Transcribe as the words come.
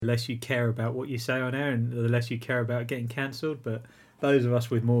less you care about what you say on air and the less you care about getting cancelled. But those of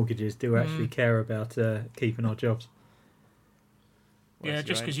us with mortgages do actually care about keeping our jobs. Well, yeah,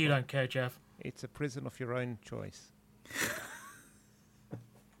 just because you don't care, Jeff. It's a prison of your own choice.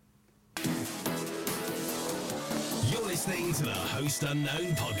 You're listening to the Host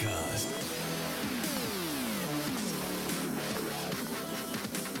Unknown podcast.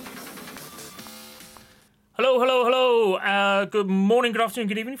 Hello, hello, hello. Good morning, good afternoon,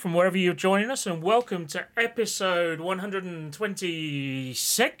 good evening from wherever you're joining us, and welcome to episode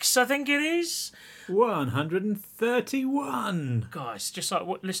 126, I think it is. 131. Guys, just like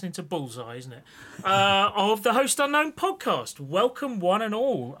listening to Bullseye, isn't it? Of the Host Unknown podcast. Welcome, one and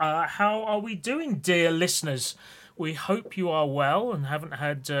all. How are we doing, dear listeners? We hope you are well and haven't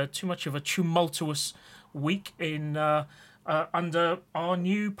had too much of a tumultuous week in under our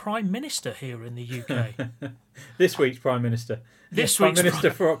new Prime Minister here in the UK. This week's Prime Minister. This Prime week's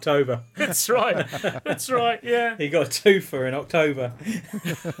Minister for October. That's right. That's right, yeah. He got a twofer in October.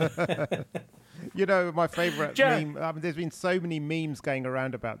 You know, my favourite meme, there's been so many memes going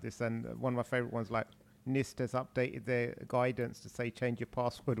around about this, and one of my favourite ones, like, NIST has updated their guidance to say change your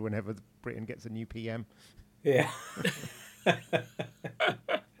password whenever Britain gets a new PM. Yeah.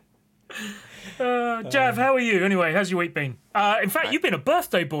 Jav, how are you? Anyway, how's your week been? In fact, you've been a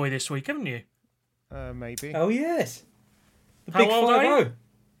birthday boy this week, haven't you? Maybe. Oh, yes. The How big old are you?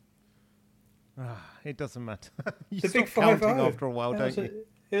 5-0. It doesn't matter. You The stop big counting 5-0. after a while, don't you?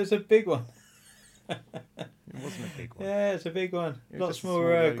 It was a big one. It wasn't a big one. Yeah, it's a big one. It was Lots just a more small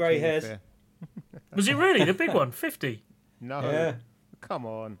grey low-key hairs. affair. Was it really the big one? 50? No. Yeah. Come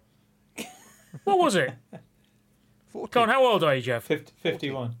on. What was it? 40. Go on, how old are you, Jeff?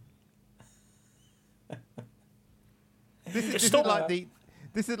 51. This Stop.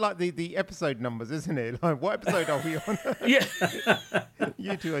 is like the episode numbers, isn't it? Like, what episode are we on? Yeah.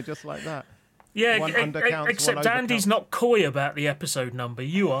 You two are just like that. Yeah, One undercounts, except one Andy's overcounts. not coy about the episode number.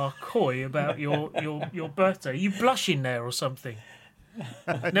 You are coy about your birthday. You blushing there or something?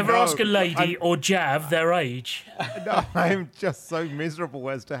 Never No, ask a lady or Jav their age. No, I'm just so miserable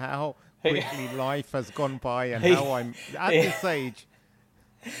as to how quickly life has gone by and how I'm at this age.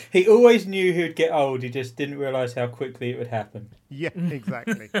 He always knew he would get old. He just didn't realise how quickly it would happen. Yeah,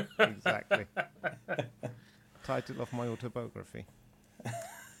 exactly. Exactly. Title of my autobiography.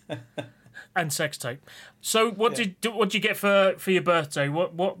 And sex tape. So, what did you get for your birthday?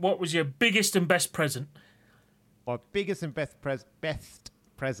 What was your biggest and best present? My biggest and best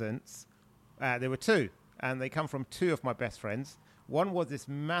presents, there were two, and they come from two of my best friends. One was this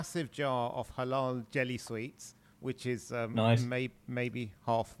massive jar of halal jelly sweets, which is Nice. maybe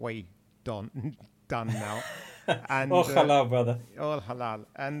halfway done now. And, Oh, halal, brother. all halal.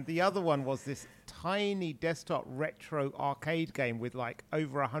 And the other one was this tiny desktop retro arcade game with like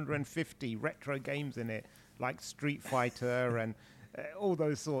over 150 retro games in it, like Street Fighter and all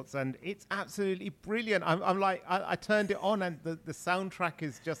those sorts. And it's absolutely brilliant. I'm like, I turned it on and the soundtrack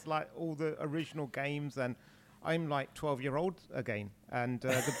is just like all the original games, and I'm like 12-year-old again. And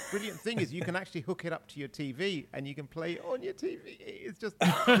the brilliant thing is you can actually hook it up to your TV and you can play it on your TV. It's just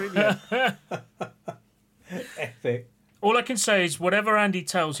brilliant. Epic. All I can say is, whatever Andy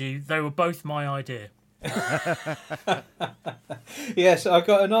tells you, they were both my idea. Yes, I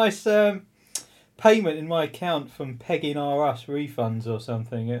got a nice payment in my account from Pegging R Us refunds or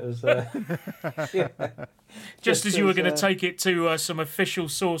something. It was yeah. Just as you were going to as, take it to some official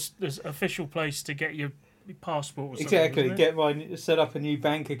place to get your passport or something. exactly wasn't it? set up a new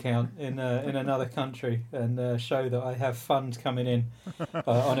bank account in another country and show that I have funds coming in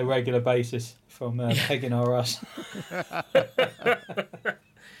on a regular basis from Pegging R Us.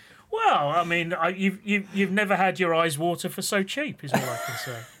 Well, I mean, you've never had your eyes water for so cheap, is all I can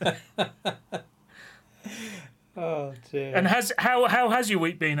say. Oh dear. And how has your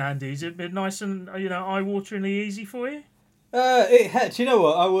week been, Andy? Has it been nice and eye-wateringly easy for you? Do you know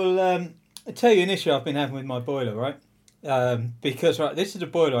what? I will tell you an issue I've been having with my boiler, right? Because this is a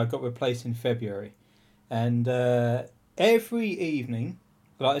boiler I got replaced in February, and every evening,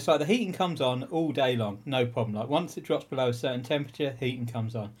 like it's like the heating comes on all day long, no problem. Like once it drops below a certain temperature, heating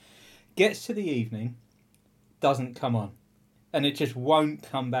comes on. Gets to the evening, doesn't come on. And it just won't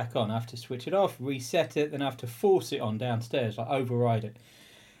come back on. I have to switch it off, reset it, then I have to force it on downstairs, like override it.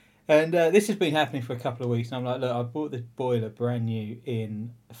 And this has been happening for a couple of weeks. And I'm like, look, I bought this boiler brand new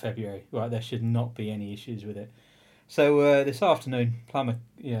in February. Right, there should not be any issues with it. So this afternoon, plumber,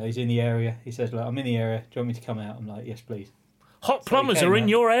 he's in the area. He says, look, I'm in the area. Do you want me to come out? I'm like, yes, please. Hot So plumbers he came are in out.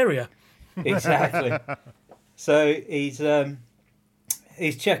 your area. Exactly. So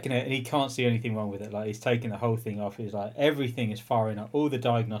he's checking it and he can't see anything wrong with it. Like, he's taking the whole thing off. He's like, everything is firing up. All the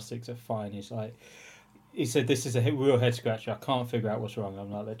diagnostics are fine. He's like, he said, this is a real head scratcher. I can't figure out what's wrong.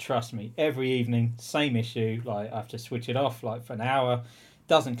 I'm like, trust me, every evening, same issue. Like, I have to switch it off like for an hour.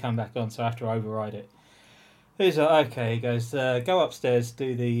 Doesn't come back on, so I have to override it. He's like, okay. He goes, go upstairs,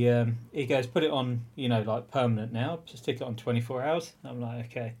 do the... he goes, put it on, like permanent now. Just stick it on 24 hours. I'm like,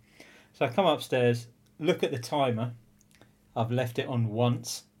 okay. So I come upstairs, look at the timer. I've left it on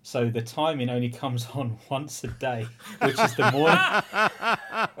once. So the timing only comes on once a day, which is the morning.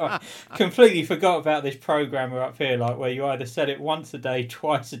 I completely forgot about this programmer up here, like where you either set it once a day,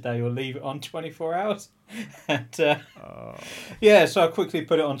 twice a day, or leave it on 24 hours. And yeah, so I quickly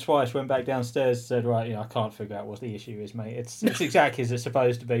put it on twice, went back downstairs, said, right, I can't figure out what the issue is, mate. It's exactly as it's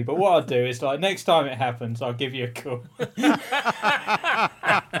supposed to be. But what I'll do is, like, next time it happens, I'll give you a call.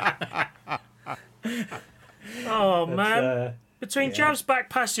 Oh, man. Between Jav's back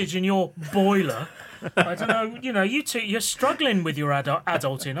passage and your boiler, I don't know. You two, you're struggling with your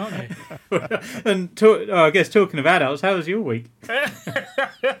adulting, aren't you? And I guess talking of adults, how was your week? It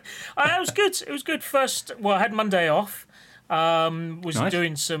was good. It was good. I had Monday off. Was nice.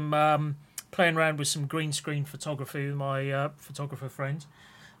 Doing some playing around with some green screen photography with my photographer friend.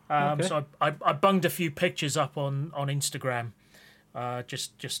 Okay. So I bunged a few pictures up on Instagram.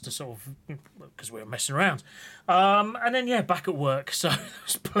 Just to sort of, because we were messing around, and then back at work. So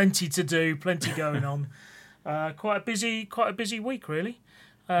there's plenty to do, plenty going on. Quite a busy week, really.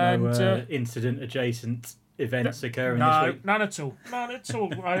 And no incident adjacent events occurring this week. None at all.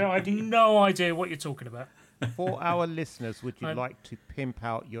 I have no idea what you're talking about. For our listeners, would you like to pimp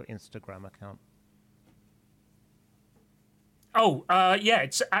out your Instagram account? Oh,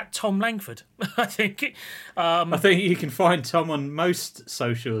 it's at Tom Langford, I think. I think you can find Tom on most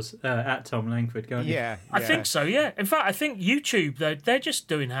socials at Tom Langford, can't you? Yeah. I think so, yeah. In fact, I think YouTube, they're just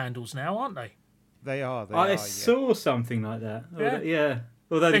doing handles now, aren't they? They are. I saw something like that. Yeah.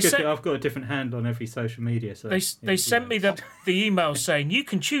 Although I've got a different handle on every social media. So they sent me the email saying, you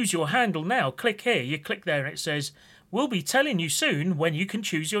can choose your handle now. Click here. You click there and it says, we'll be telling you soon when you can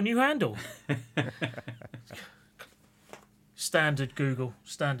choose your new handle. Standard Google,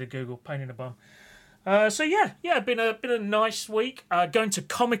 pain in the bum. Been a nice week. Going to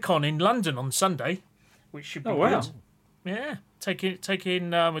Comic-Con in London on Sunday, which should be good. Yeah,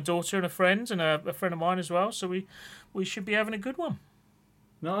 taking my daughter and a friend and a friend of mine as well. So we should be having a good one.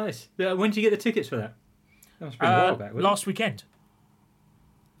 Nice. When did you get the tickets for that? That must have been a while back. Last weekend.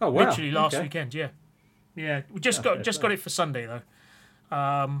 Oh wow! Literally last weekend. Yeah. We just got it for Sunday though.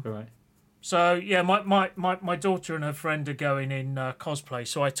 Right. So yeah, my daughter and her friend are going in cosplay.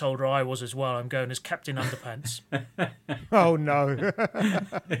 So I told her I was as well. I'm going as Captain Underpants. Oh no!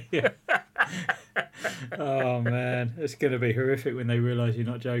 Yeah. Oh man, it's going to be horrific when they realise you're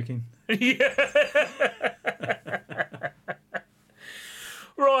not joking. Yeah.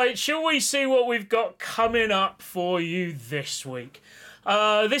 Right, shall we see what we've got coming up for you this week?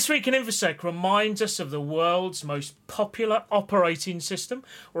 This week in InfoSec reminds us of the world's most popular operating system.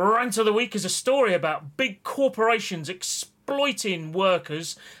 Rant of the Week is a story about big corporations exploiting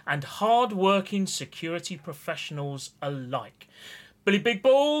workers and hard-working security professionals alike. Billy Big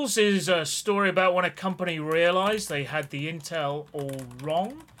Balls is a story about when a company realised they had the intel all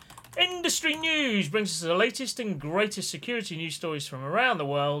wrong. Industry News brings us the latest and greatest security news stories from around the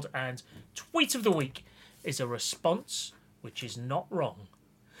world, and Tweet of the Week is a response which is not wrong.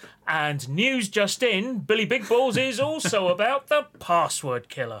 And news just in, Billy Big Balls is also about the password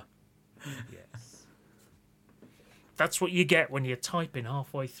killer. Yes. That's what you get when you're typing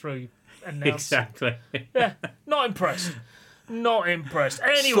halfway through. Exactly. Yeah, not impressed. Not impressed.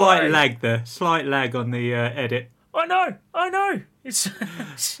 Anyway. Slight lag on the edit. I know.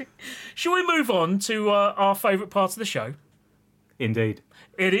 Shall we move on to our favourite part of the show? Indeed.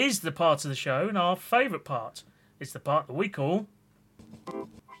 It is the part of the show, and our favourite part is the part that we call...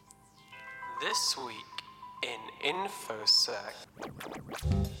 This Week in InfoSec.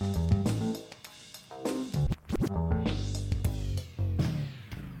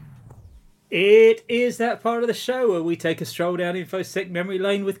 It is that part of the show where we take a stroll down InfoSec memory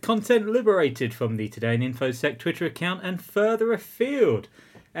lane with content liberated from the Today in InfoSec Twitter account and further afield.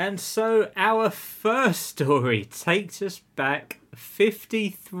 And so our first story takes us back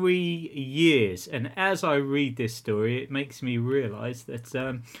 53 years. And as I read this story, it makes me realise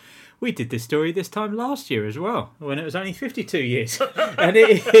that we did this story this time last year as well, when it was only 52 years. And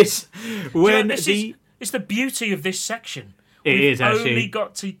it is when it's the beauty of this section. We've only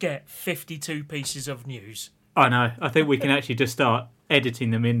got to get 52 pieces of news. I know. I think we can actually just start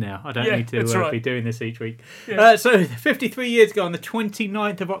editing them in now. I don't Yeah, need to that's right. be doing this each week. Yeah. So 53 years ago, on the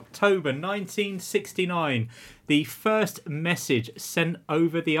 29th of October 1969, the first message sent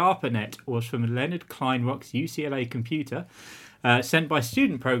over the ARPANET was from Leonard Kleinrock's UCLA computer, sent by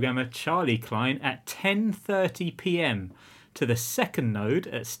student programmer Charlie Klein at 10:30 p.m. to the second node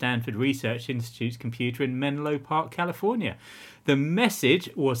at Stanford Research Institute's computer in Menlo Park, California. The message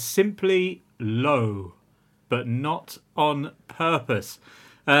was simply low, but not on purpose.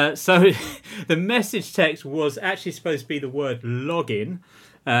 So the message text was actually supposed to be the word login,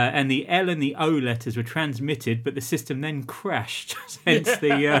 and the L and the O letters were transmitted, but the system then crashed. Hence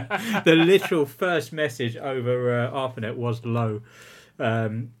the literal first message over ARPANET was low.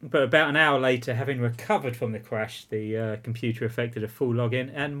 But about an hour later, having recovered from the crash, the computer effected a full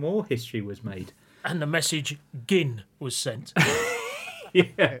login and more history was made. And the message "gin" was sent.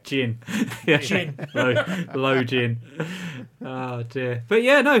 Yeah, gin. Yeah. Gin. Low gin. Oh dear. But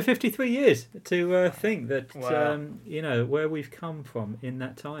yeah, no, 53 years to think that, Wow. where we've come from in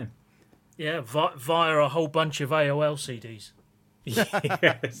that time. Yeah, via a whole bunch of AOL CDs.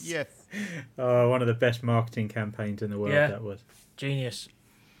 Yes. Yes. Oh, one of the best marketing campaigns in the world, Yeah. that was. Genius.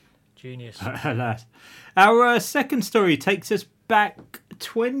 Alas. Our second story takes us back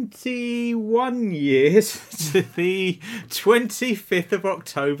 21 years to the 25th of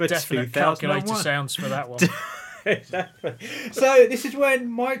October Definite calculator 2001. sounds for that one. Exactly. So this is when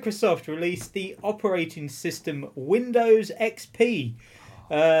Microsoft released the operating system Windows XP,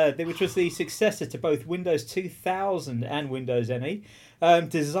 which was the successor to both Windows 2000 and Windows ME,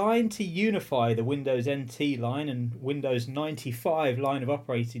 designed to unify the Windows NT line and Windows 95 line of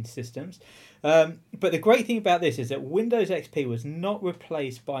operating systems. But the great thing about this is that Windows XP was not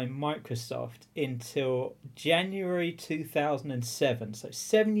replaced by Microsoft until January 2007. So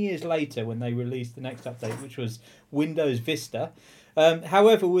 7 years later when they released the next update, which was Windows Vista.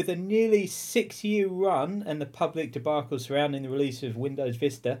 However, with a nearly 6-year run and the public debacle surrounding the release of Windows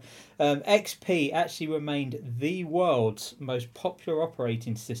Vista, XP actually remained the world's most popular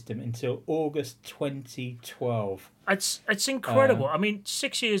operating system until August 2012. It's incredible. I mean,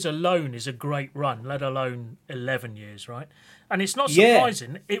 6 years alone is a great run, let alone 11 years, right? And it's not Yeah.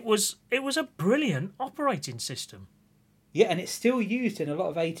 surprising. It was a brilliant operating system. Yeah, and it's still used in a lot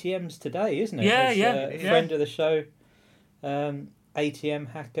of ATMs today, isn't it? Yeah, As, yeah, A yeah. friend of the show, ATM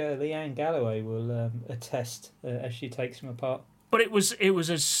hacker Leanne Galloway will attest as she takes them apart. But it was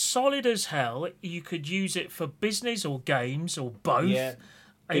as solid as hell. You could use it for business or games or both. Yeah,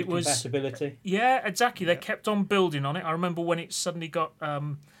 good It was compatibility. Yeah, exactly. They kept on building on it. I remember when it suddenly got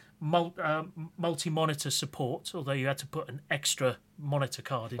multi-monitor support, although you had to put an extra monitor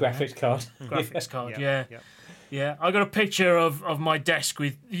card in Graphics card. there. Graphics card, Yeah. yeah. I got a picture of my desk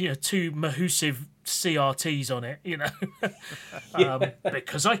with two Mahusiv CRTs on it,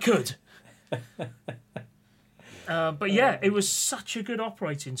 because I could. But yeah, it was such a good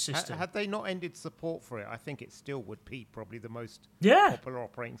operating system. Had they not ended support for it, I think it still would be probably the most Yeah. popular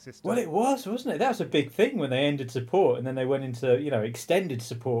operating system. Well, it was, wasn't it? That was a big thing when they ended support, and then they went into extended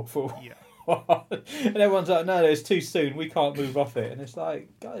support for a while. And everyone's like, "No, it's too soon. We can't move off it." And it's like,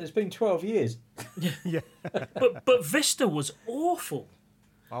 guys, it's been 12 years. But Vista was awful.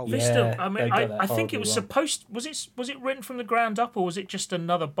 Oh, Vista. Yeah, I they mean, got that I think it horrible was run. supposed. Was it written from the ground up, or was it just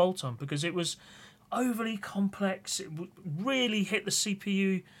another bolt-on? Because it was overly complex. It really hit the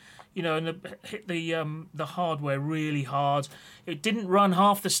CPU, and hit the hardware really hard. It didn't run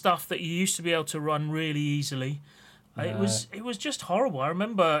half the stuff that you used to be able to run really easily. It was just horrible. I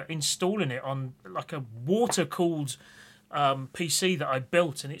remember installing it on like a water-cooled PC that I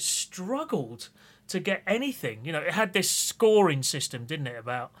built, and it struggled to get anything. It had this scoring system, didn't it,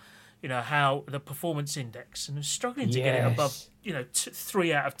 about how the performance index, and it was struggling to get it above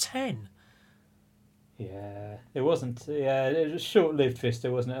 3 out of 10. Yeah, it wasn't. Yeah, it was short-lived Vista,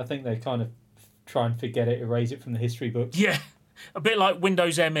 wasn't it? I think they kind of try and forget it, erase it from the history books. Yeah, a bit like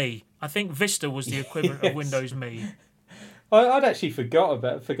Windows ME. I think Vista was the equivalent Yes. of Windows ME. I'd actually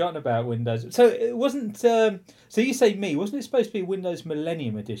forgotten about Windows. So it wasn't. So you say me? Wasn't it supposed to be Windows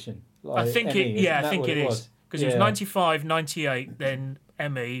Millennium Edition? I think ME, it. isn't Yeah, I that think what it is was? because it was 95, 98, then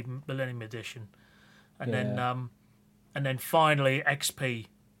ME Millennium Edition, and then finally XP.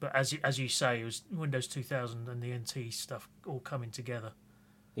 But as you say, it was Windows 2000 and the NT stuff all coming together.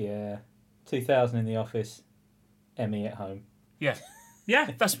 Yeah, 2000 in the office, ME at home. Yeah,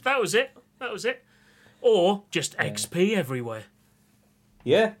 that was it. That was it. Or just XP everywhere.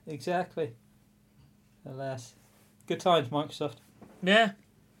 Yeah, exactly. Alas, good times, Microsoft. Yeah,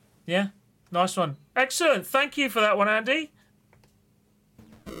 nice one. Excellent. Thank you for that one, Andy.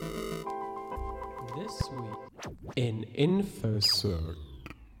 This week in InfoSec.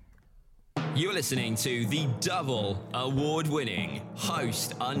 You're listening to the double award-winning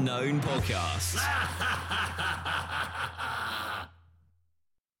Host Unknown podcast.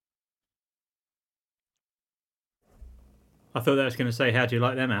 I thought that was going to say, how do you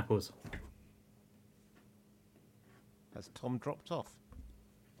like them apples? Has Tom dropped off?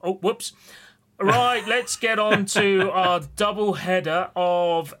 Oh, whoops. Right, let's get on to our double header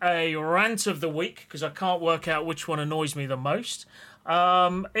of a rant of the week, because I can't work out which one annoys me the most.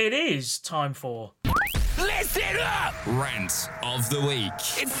 It is time for... Listen up! Rant of the week.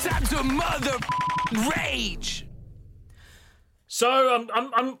 It's time to mother rage. So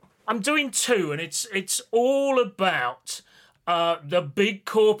I'm doing two, and it's all about the big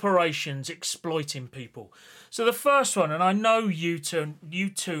corporations exploiting people. So the first one, and I know you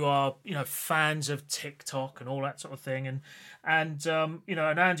two are fans of TikTok and all that sort of thing, and and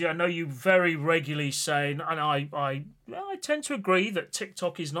Andy, I know you very regularly say, and I tend to agree that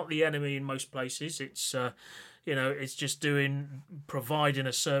TikTok is not the enemy in most places. It's it's just providing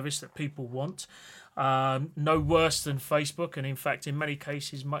a service that people want. No worse than Facebook, and in fact, in many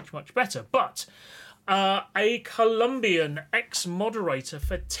cases, much, much better. But a Colombian ex-moderator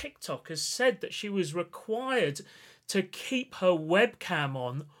for TikTok has said that she was required to keep her webcam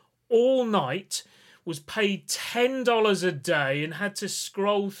on all night, was paid $10 a day, and had to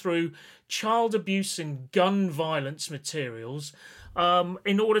scroll through child abuse and gun violence materials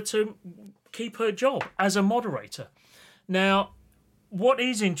in order to keep her job as a moderator. Now, what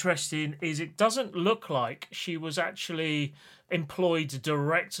is interesting is it doesn't look like she was actually employed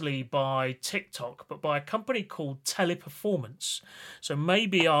directly by TikTok, but by a company called Teleperformance. So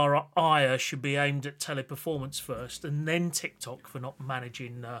maybe our ire should be aimed at Teleperformance first, and then TikTok for not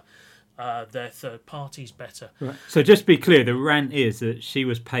managing their third parties better. Right. So just to be clear, the rant is that she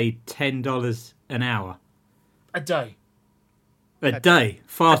was paid $10 an hour. A day. A day.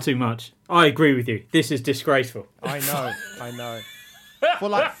 Far too much. I agree with you. This is disgraceful. I know. For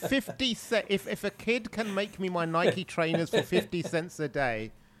like 50 cents, if a kid can make me my Nike trainers for 50 cents a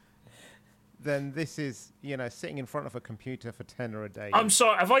day, then this is, sitting in front of a computer for $10 a day. I'm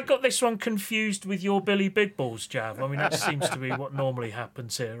sorry, have I got this one confused with your Billy Big Balls, Jav? I mean, that seems to be what normally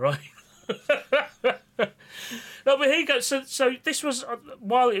happens here, right? No, but here you go. So this was,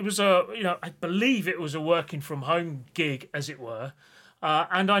 while it was I believe it was a working from home gig, as it were.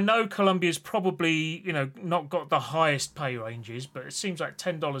 And I know Colombia's probably, not got the highest pay ranges, but it seems like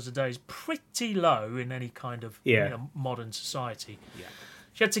 $10 a day is pretty low in any kind of modern society. Yeah.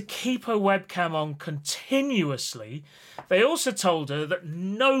 She had to keep her webcam on continuously. They also told her that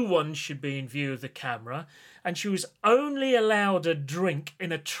no one should be in view of the camera, and she was only allowed a drink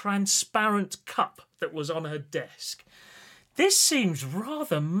in a transparent cup that was on her desk. This seems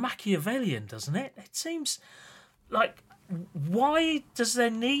rather Machiavellian, doesn't it? It seems like... Why does there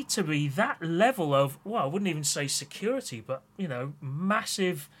need to be that level of, well, I wouldn't even say security, but,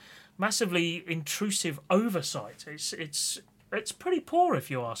 massively intrusive oversight? It's pretty poor, if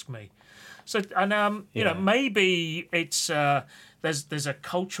you ask me. So, and maybe it's there's a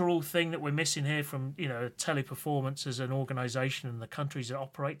cultural thing that we're missing here from Teleperformance as an organisation and the countries it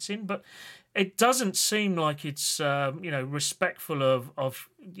operates in, but it doesn't seem like it's respectful of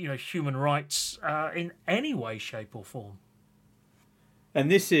human rights in any way, shape, or form. And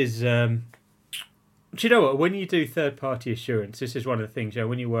this is, do you know what? When you do third-party assurance, this is one of the things.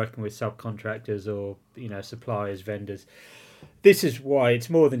 When you're working with subcontractors or suppliers, vendors. This is why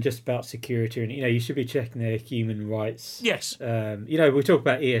it's more than just about security, and you should be checking their human rights. Yes. We talk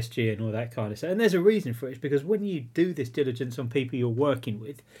about ESG and all that kind of stuff, and there's a reason for it. It's because when you do this diligence on people you're working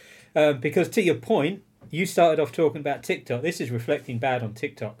with, because to your point, you started off talking about TikTok. This is reflecting bad on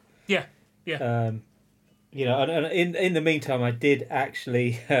TikTok. Yeah. And in the meantime, I did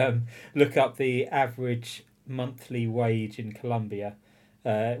actually look up the average monthly wage in Colombia,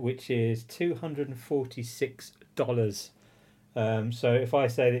 which is $246. So if I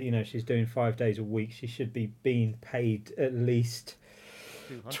say that she's doing 5 days a week, she should be being paid at least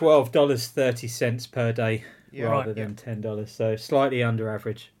 $12.30 per day rather than $10. So slightly under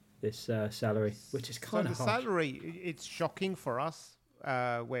average this salary, which is kind of harsh. The salary, it's shocking for us,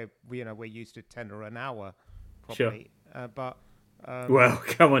 where we're used to $10 an hour, probably. Sure. But well,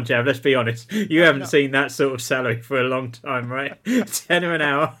 come on, Jav, let's be honest. You haven't seen that sort of salary for a long time, right? $10 an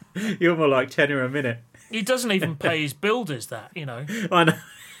hour. You're more like $10 a minute. He doesn't even pay his builders that, I know.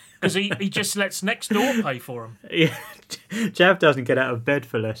 Because he just lets Nextdoor pay for him. Yeah, Jav doesn't get out of bed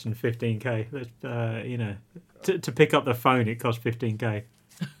for less than 15k. To pick up the phone, it costs 15k.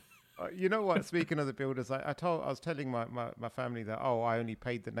 You know what? Speaking of the builders, I was telling my family that I only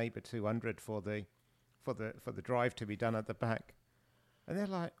paid the neighbour $200 for the for the drive to be done at the back. And they're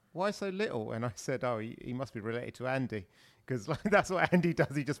like, "Why so little?" And I said, "Oh, he must be related to Andy, because like, that's what Andy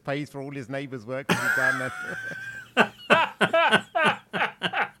does. He just pays for all his neighbours' work to be done."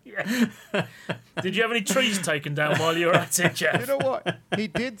 Did you have any trees taken down while you were at it, Jeff? You know what? He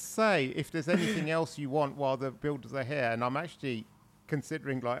did say if there's anything else you want while the builders are here, and I'm actually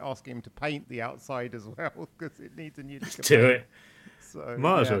considering like asking him to paint the outside as well because it needs a new lick of Do paint. it. So,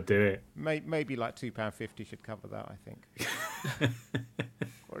 Might as yeah, well do it. Maybe like £2.50 should cover that, I think.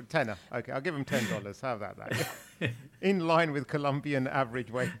 Or a tenner. Okay, I'll give him $10. How about that? In line with Colombian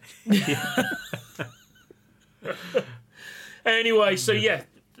average wage. Anyway, so yeah,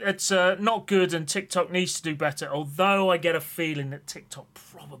 it's not good, and TikTok needs to do better. Although I get a feeling that TikTok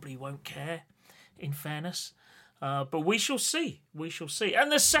probably won't care, in fairness. But we shall see. We shall see. And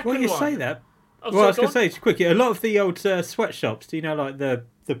the second Well, you one. say that. Oh, Well, I was sorry, going to say, just quickly, a lot of the old sweatshops, do you know, like the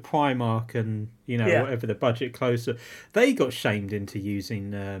Primark and, you know, Yeah. whatever the budget closer, they got shamed into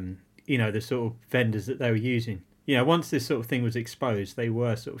using, you know, the sort of vendors that they were using. You know, once this sort of thing was exposed, they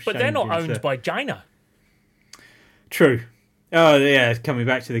were sort of But shamed they're not into... owned by China. True. Oh, yeah, coming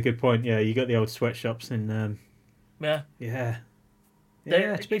back to the good point, yeah, you got the old sweatshops and, Yeah. yeah. They-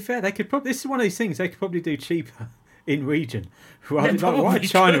 Yeah, to be fair, they could probably... This is one of these things they could probably do cheaper in region. Rather, They like, why probably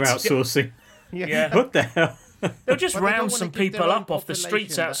China could, yeah. outsourcing? Yeah. What the hell? They'll just But they don't round wanna some give their people own up off the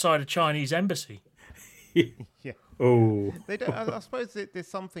streets population that- outside a Chinese embassy. Yeah. Oh, They don't, I suppose that there's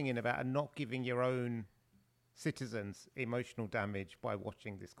something in about not giving your own citizens emotional damage by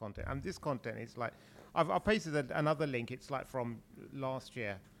watching this content. And this content is like, I've pasted another link. It's like from last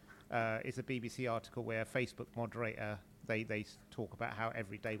year. It's a BBC article where a Facebook moderator, they talk about how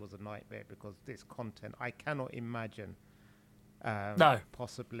every day was a nightmare because this content, I cannot imagine No.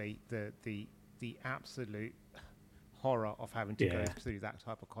 possibly the absolute horror of having to go Yeah. through that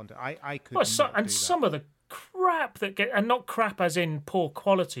type of content. I could Well, not and do that. some of the crap that get, and not crap as in poor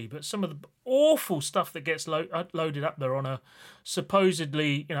quality, but some of the awful stuff that gets loaded up there on a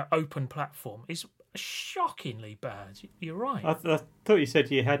supposedly open platform is shockingly bad. You're right. I thought you said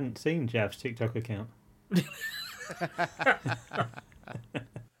you hadn't seen Jav's TikTok account.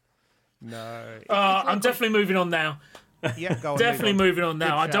 No. I'm definitely moving on now. Yeah, go on, Definitely move on. moving on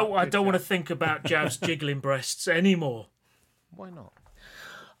now. I Good don't. shout, I good don't want to shout. think about Jav's jiggling breasts anymore. Why not?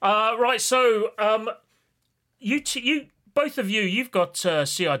 Right. So, you both of you, you've got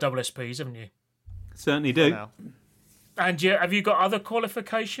CISSPs, haven't you? Certainly do. Now. And have you got other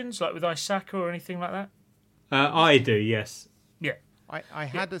qualifications like with ISACA or anything like that? I do, yes. Yeah. I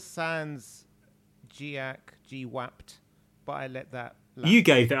had a Sans GIAC, GWAPT, but I let that lapse. You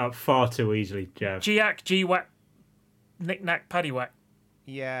gave that up far too easily, Jav. GIAC, GWAC, knick-knack, paddywhack.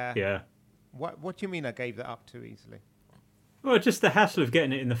 Yeah. Yeah. What do you mean I gave that up too easily? Well, just the hassle of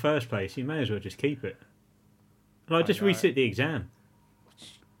getting it in the first place. You may as well just keep it. Like, just know. resit the exam.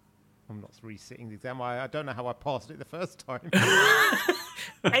 I'm not resitting the exam. I don't know how I passed it the first time.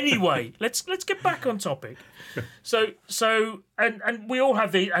 Anyway, let's get back on topic. So and we all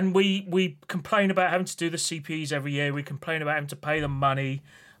have the, and we complain about having to do the CPEs every year. We complain about having to pay them money,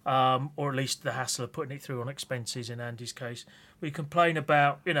 or at least the hassle of putting it through on expenses. In Andy's case, we complain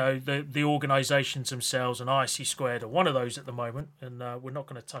about the organisations themselves, and IC Squared are one of those at the moment, and we're not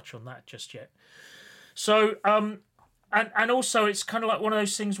going to touch on that just yet. So And also, it's kind of like one of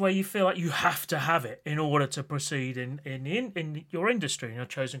those things where you feel like you have to have it in order to proceed in your industry, in your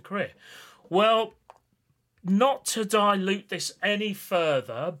chosen career. Well, not to dilute this any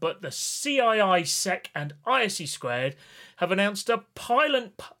further, but the CII, SEC, and ISE Squared have announced a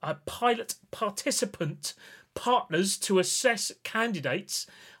pilot participant partners to assess candidates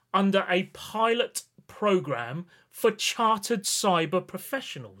under a pilot program for chartered cyber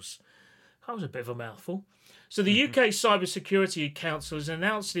professionals. That was a bit of a mouthful. So the UK Cybersecurity Council has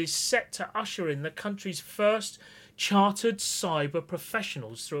announced it is set to usher in the country's first chartered cyber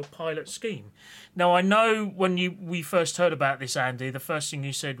professionals through a pilot scheme. Now, I know when we first heard about this, Andy, the first thing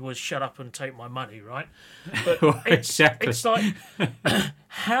you said was "shut up and take my money," right? But Well, exactly. it's like,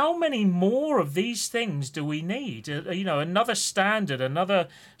 how many more of these things do we need? Another standard, another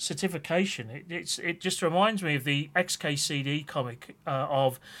certification. It just reminds me of the XKCD comic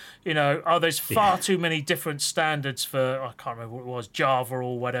there's far too many different standards for, I can't remember what it was, Java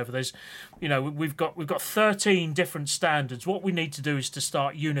or whatever. There's, we've got 13 different standards. What we need to do is to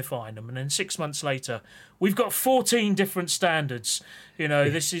start unifying them, and then 6 months later, we've got 14 different standards.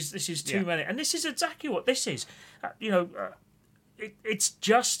 This is too many, and this is exactly what this is. It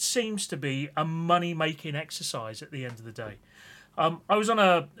just seems to be a money-making exercise at the end of the day. I was on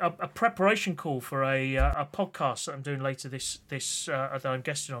a preparation call for a podcast that I'm doing later that I'm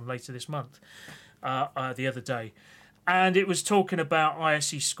guesting on later this month, the other day. And it was talking about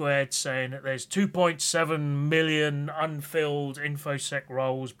ISE Squared saying that there's 2.7 million unfilled InfoSec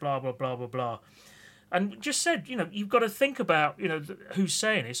roles, blah, blah, blah, blah, blah. And just said, you've got to think about, who's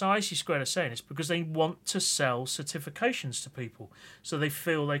saying this. ISE Squared are saying this because they want to sell certifications to people. So they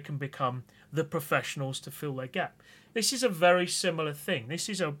feel they can become the professionals to fill their gap. This is a very similar thing. This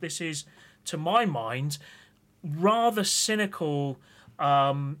is, to my mind, rather cynical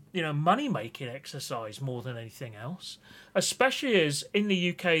money-making exercise more than anything else, especially as in the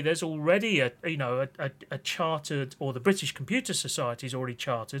UK there's already a chartered, or the British Computer Society is already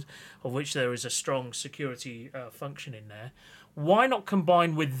chartered, of which there is a strong security function in there. Why not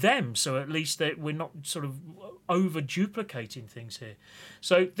combine with them, so at least that we're not sort of over-duplicating things here?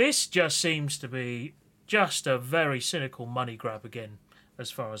 So this just seems to be just a very cynical money grab again, as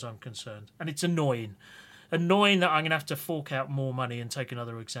far as I'm concerned, and it's annoying that I'm going to have to fork out more money and take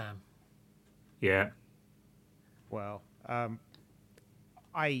another exam. Yeah. Well,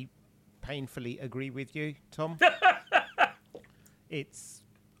 I painfully agree with you, Tom.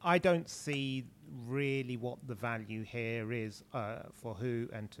 I don't see really what the value here is for who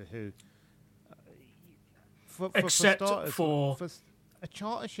and to who. Except for a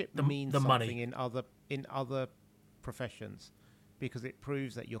chartership means the something money. in other professions, because it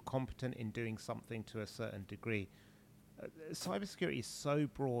proves that you're competent in doing something to a certain degree. Cybersecurity is so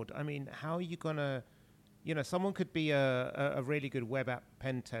broad. I mean, how are you going to... someone could be a really good web app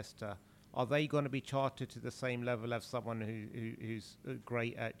pen tester. Are they going to be chartered to the same level as someone who's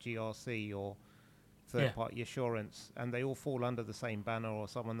great at GRC or third-party assurance? And they all fall under the same banner, or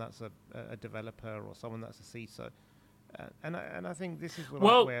someone that's a developer, or someone that's a CISO. And I think this is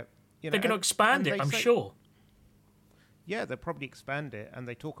where... they're going to expand it, I'm sure. Yeah, they'll probably expand it, and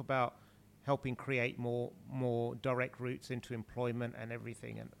they talk about helping create more direct routes into employment and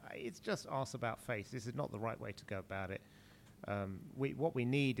everything. And it's just arse about face. This is not the right way to go about it. What we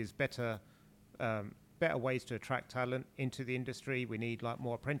need is better ways to attract talent into the industry. We need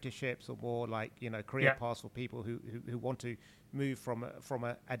more apprenticeships, or more career paths for people who want to move from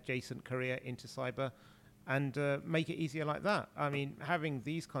a adjacent career into cyber. And make it easier like that. I mean, having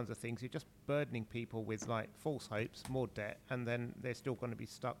these kinds of things, you're just burdening people with false hopes, more debt, and then they're still going to be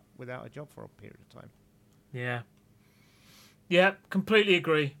stuck without a job for a period of time. Yeah, completely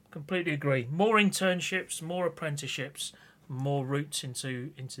agree. More internships, more apprenticeships, more routes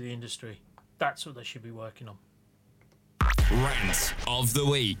into the industry. That's what they should be working on. Rant of the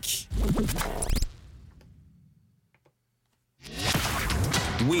week.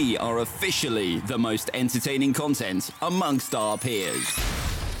 We are officially the most entertaining content amongst our peers.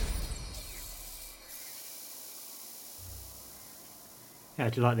 How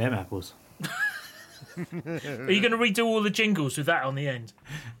do you like them apples? Are you going to redo all the jingles with that on the end?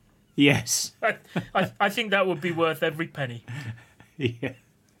 Yes. I think that would be worth every penny. Yeah.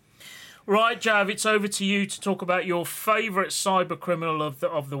 Right, Jav, it's over to you to talk about your favourite cyber criminal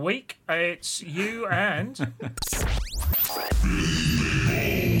of the week. It's you and...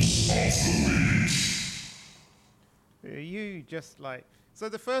 You just so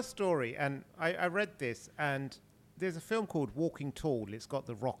the first story, and I read this, and there's a film called Walking Tall. It's got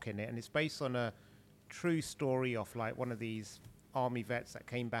The Rock in it, and it's based on a true story of one of these army vets that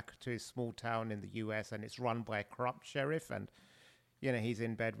came back to his small town in the US, and it's run by a corrupt sheriff, and he's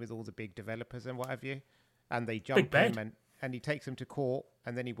in bed with all the big developers and what have you, and they jump him, and he takes him to court,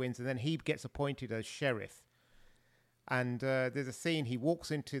 and then he wins, and then he gets appointed as sheriff. And there's a scene, he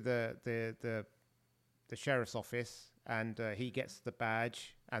walks into the sheriff's office, and he gets the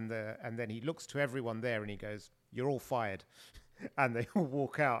badge, and then he looks to everyone there, and he goes, "You're all fired." And they all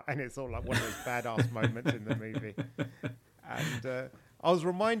walk out, and it's all like one of those badass moments in the movie. And I was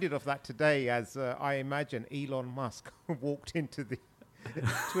reminded of that today as I imagine Elon Musk walked into the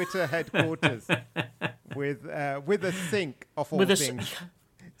Twitter headquarters with a sink of all things,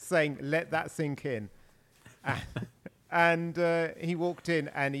 saying, "Let that sink in." And he walked in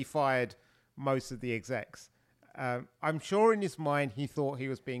and he fired most of the execs. I'm sure in his mind he thought he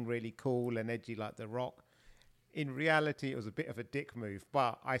was being really cool and edgy like The Rock. In reality, it was a bit of a dick move,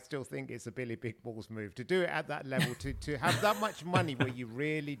 but I still think it's a Billy Big Balls move. To do it at that level, to have that much money where you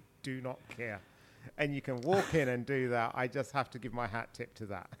really do not care, and you can walk in and do that, I just have to give my hat tip to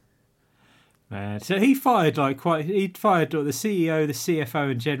that. Man, so he fired the CEO, the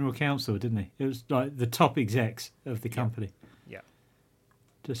CFO, and general counsel, didn't he? It was the top execs of the company. Yeah.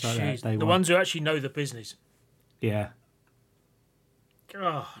 Just like that. The ones who actually know the business. Yeah.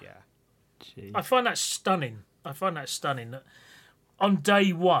 Oh. Yeah. Jeez. I find that stunning. That on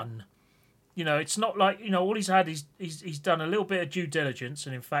day one, it's not like, all he's had is he's done a little bit of due diligence,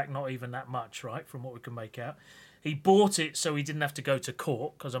 and in fact, not even that much, right, from what we can make out. He bought it so he didn't have to go to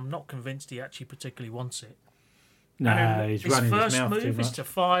court, because I'm not convinced he actually particularly wants it. No, he's running his first mouth too move is much. to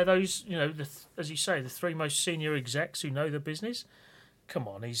fire those, as you say, the three most senior execs who know the business. Come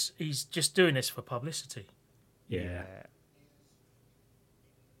on, he's just doing this for publicity. Yeah.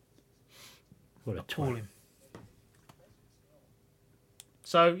 What a Applaud twat. him.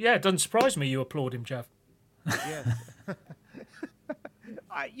 So, yeah, it doesn't surprise me you applaud him, Jav. Yes.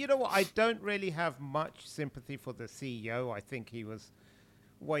 You know what? I don't really have much sympathy for the CEO. I think he was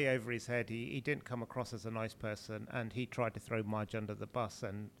way over his head. He didn't come across as a nice person, and he tried to throw Mudge under the bus.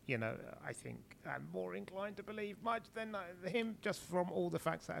 And, I think I'm more inclined to believe Mudge than him, just from all the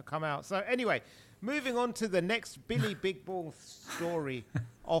facts that have come out. So anyway, moving on to the next Billy Big Ball story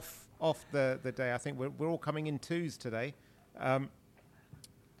off the day. I think we're all coming in twos today.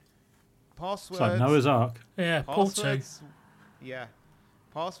 Passwords. It's like Noah's Ark. Yeah, Paul too. Passwords, yeah.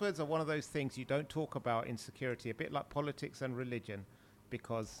 Passwords are one of those things you don't talk about in security, a bit like politics and religion,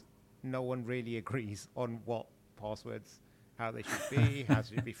 because no one really agrees on what passwords, how they should be, how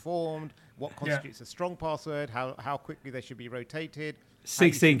they should be formed, what constitutes a strong password, how quickly they should be rotated.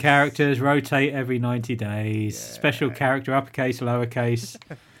 16 characters, rotate every 90 days. Yeah. Special character, uppercase, lowercase.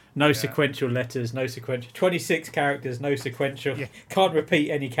 No sequential letters, no sequential. 26 characters, no sequential. Yeah. Can't repeat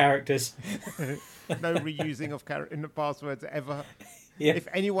any characters. No reusing of in the passwords ever. Yeah. If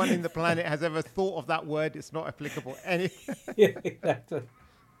anyone in the planet has ever thought of that word, it's not applicable. Yeah, exactly.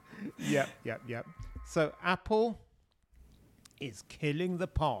 Yep. So Apple is killing the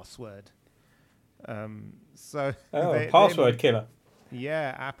password. Password killer.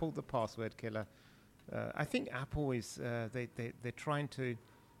 Yeah, Apple, the password killer. I think Apple is they're trying to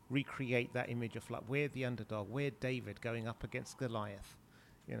recreate that image of like, we're the underdog, we're David going up against Goliath.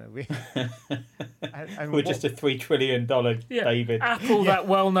 We're just a $3 trillion David. Apple, that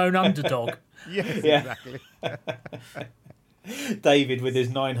well-known underdog. Yes, Yeah. exactly. David with his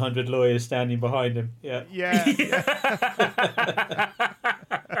 900 lawyers standing behind him. Yeah. Yeah.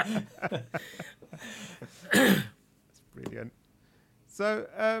 It's brilliant. So,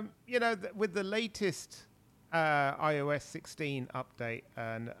 with the latest iOS 16 update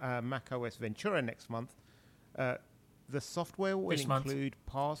and macOS Ventura next month, the software will include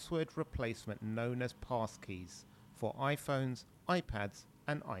password replacement known as passkeys for iPhones, iPads,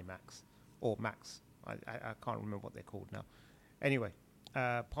 and iMacs. Or Macs. I can't remember what they're called now. Anyway,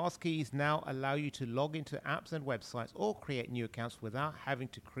 passkeys now allow you to log into apps and websites or create new accounts without having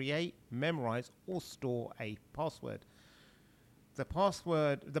to create, memorize, or store a password.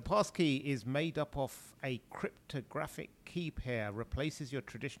 The passkey is made up of a cryptographic key pair, replaces your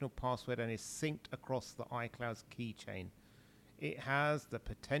traditional password, and is synced across the iCloud's keychain. It has the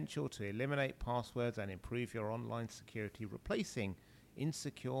potential to eliminate passwords and improve your online security, replacing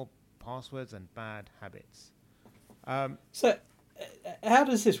insecure passwords and bad habits. So, how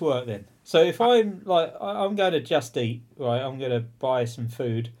does this work then? So, if I'm going to Just Eat, right? I'm going to buy some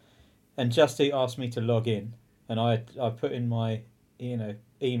food, and Just Eat asks me to log in, and I put in my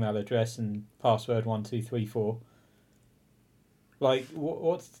email address and password 1234. Like,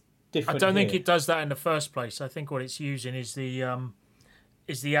 what's different? I don't think here? it does that in the first place. I think what it's using is the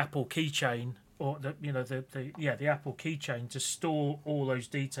Apple keychain, or the Apple keychain to store all those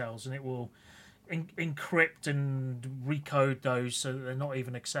details, and it will encrypt and recode those so that they're not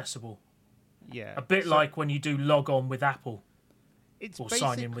even accessible. Yeah. A bit like when you do log on with Apple. It's Or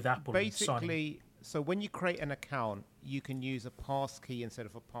sign in with Apple and sign in. Basically, so when you create an account, you can use a passkey instead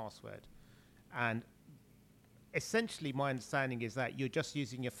of a password. And essentially, my understanding is that you're just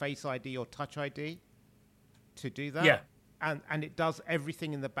using your Face ID or Touch ID to do that. Yeah. And it does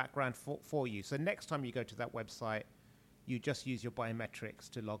everything in the background for you. So next time you go to that website, you just use your biometrics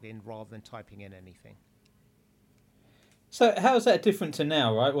to log in rather than typing in anything. So how is that different to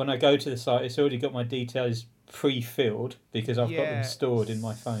now, right? When I go to the site, it's already got my details pre-filled because I've got them stored in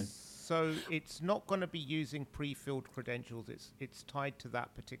my phone. So it's not going to be using pre-filled credentials. It's tied to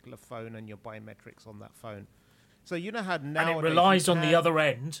that particular phone and your biometrics on that phone. So you know how now And it relies on the other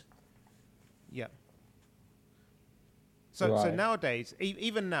end. Yeah. So Right. nowadays,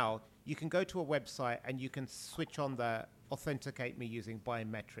 even now, you can go to a website and you can switch on the authenticate me using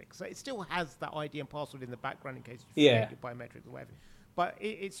biometrics. So it still has that ID and password in the background in case you forget your biometrics or whatever. But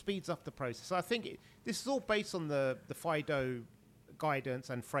it speeds up the process. So I think this is all based on the FIDO guidance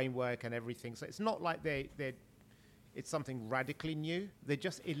and framework and everything. So it's not like it's something radically new. They're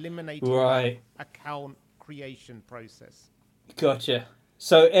just eliminating Right. that account creation process. Gotcha.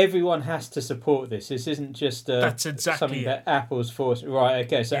 So everyone has to support this. This isn't just That's exactly something it. that Apple's forced. Right,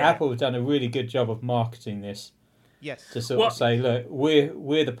 okay. So Yeah. Apple have done a really good job of marketing this Yes. to sort of say, look,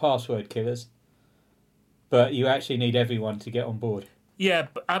 we're the password killers, but you actually need everyone to get on board. Yeah,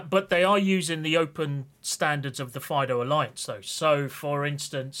 but they are using the open standards of the FIDO Alliance, though. So, for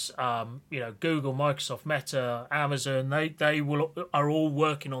instance, Google, Microsoft, Meta, Amazon, they are all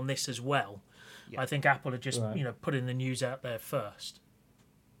working on this as well. Yeah. I think Apple are just putting the news out there first.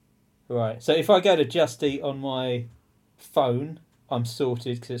 Right. So if I go to Just Eat on my phone, I'm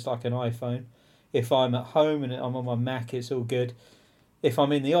sorted because it's like an iPhone. If I'm at home and I'm on my Mac, it's all good. If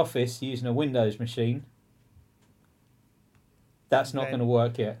I'm in the office using a Windows machine, that's not going to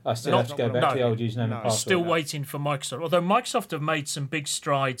work yet. I still have to go back to the old username and password. Still waiting for Microsoft. Although Microsoft have made some big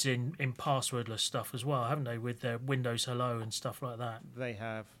strides in passwordless stuff as well, haven't they? With their Windows Hello and stuff like that. They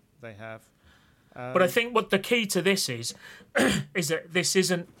have. But I think what the key to this is that this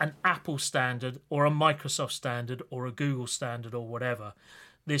isn't an Apple standard or a Microsoft standard or a Google standard or whatever.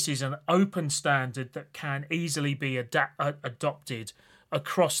 This is an open standard that can easily be adopted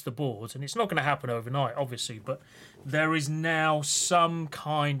across the board. And it's not going to happen overnight, obviously, but there is now some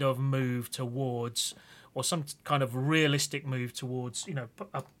kind of move towards, or some kind of realistic move towards,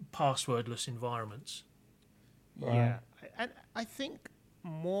 passwordless environments. Right. Yeah. And I think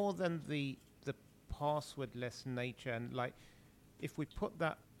more than the passwordless nature, and like if we put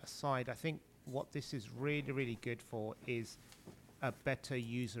that aside, I think what this is really, really good for is a better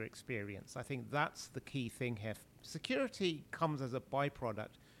user experience. I think that's the key thing here. Security comes as a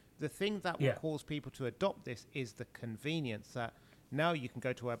byproduct. The thing that will cause people to adopt this is the convenience that now you can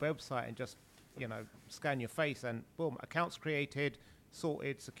go to a website and just, scan your face and boom, accounts created,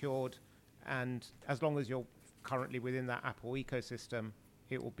 sorted, secured, and as long as you're currently within that Apple ecosystem,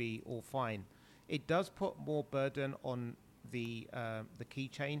 it will be all fine. It does put more burden on the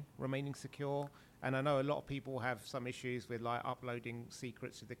keychain remaining secure, and I know a lot of people have some issues with like uploading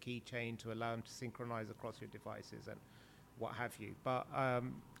secrets to the keychain to allow them to synchronize across your devices and what have you. But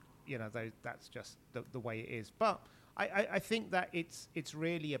that's just the way it is. But I think that it's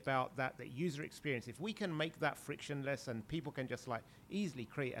really about that user experience. If we can make that frictionless and people can just like easily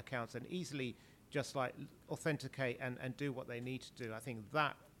create accounts and easily just like authenticate and do what they need to do, I think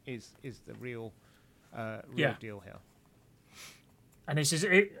that is the real deal here. And this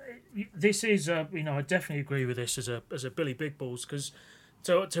is I definitely agree with this as a Billy Big Balls, because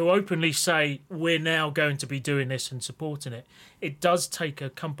to openly say we're now going to be doing this and supporting it, it does take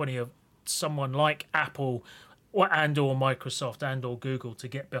a company of someone like Apple and or Microsoft and or Google to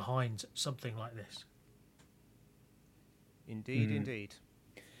get behind something like this. Indeed.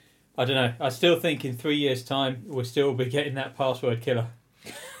 I don't know. I still think in 3 years' time we'll still be getting that password killer.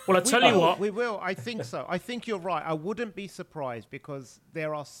 Well, I tell you what, we will. I think so. I think you're right. I wouldn't be surprised because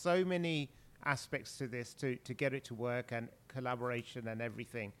there are so many aspects to this to get it to work and collaboration and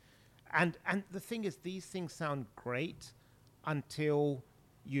everything. And the thing is, these things sound great until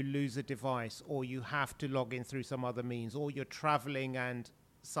you lose a device or you have to log in through some other means or you're traveling and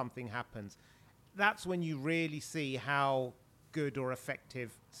something happens. That's when you really see how good or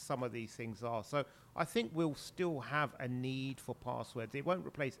effective some of these things are. So I think we'll still have a need for passwords. It won't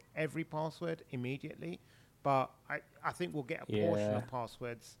replace every password immediately, but I think we'll get a portion of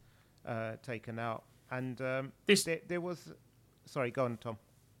passwords taken out. And there was... Sorry, go on, Tom.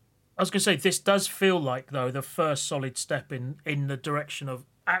 I was going to say, this does feel like, though, the first solid step in the direction of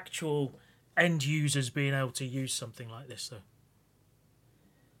actual end users being able to use something like this, though.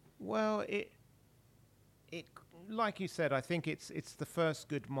 Well, it like you said, I think it's the first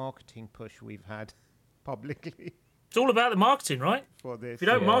good marketing push we've had publicly. It's all about the marketing, right? For this. If you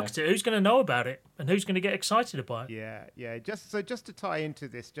don't market it, who's going to know about it? And who's going to get excited about it? Yeah. Just to tie into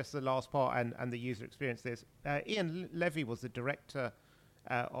this, just the last part and the user experience, Ian Levy was the director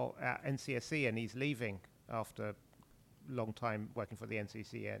at NCSC, and he's leaving after a long time working for the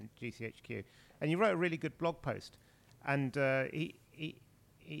NCC and GCHQ. And he wrote a really good blog post. And he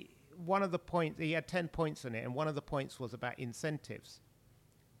one of the points, he had 10 points on it, and one of the points was about incentives.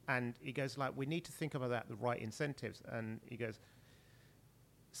 And he goes, like, we need to think about the right incentives. And he goes,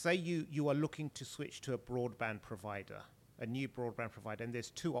 say you are looking to switch to a broadband provider, a new broadband provider, and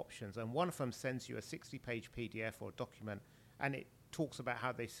there's two options. And one of them sends you a 60-page PDF or document, and it talks about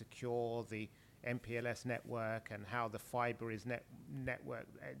how they secure the MPLS network and how the fiber is network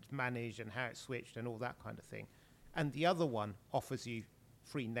managed and how it's switched and all that kind of thing. And the other one offers you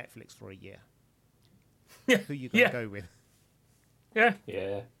free Netflix for a year. Who are you going to go with?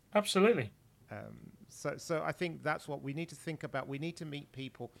 Yeah, absolutely. So I think that's what we need to think about. We need to meet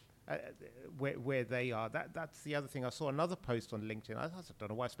people where they are. That's the other thing. I saw another post on LinkedIn. I don't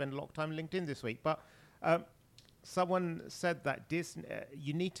know why I spend a lot of time on LinkedIn this week, but someone said that Disney,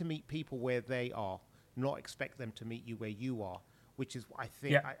 you need to meet people where they are, not expect them to meet you where you are, which is, I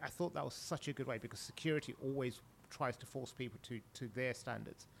think, I thought that was such a good way, because security always tries to force people to their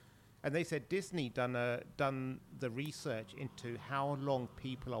standards. And they said Disney done the research into how long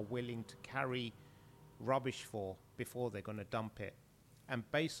people are willing to carry rubbish for before they're going to dump it. And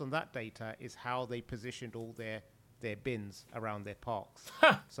based on that data is how they positioned all their bins around their parks,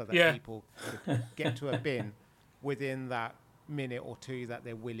 so that people could get to a bin within that minute or two that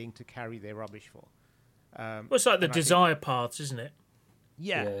they're willing to carry their rubbish for. Well, it's like the desire paths, isn't it?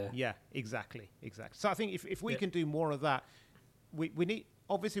 Yeah, exactly. So I think if we can do more of that, we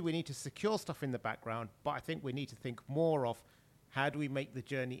need to secure stuff in the background, but I think we need to think more of how do we make the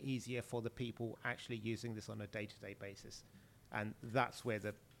journey easier for the people actually using this on a day-to-day basis. And that's where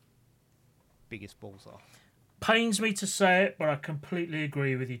the biggest balls are. Pains me to say it, but I completely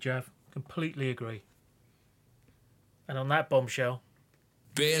agree with you, Jav. Completely agree. And on that bombshell,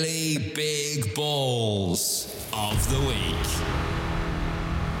 Billy Big Balls of the Week.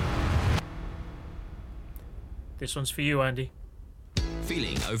 This one's for you, Andy.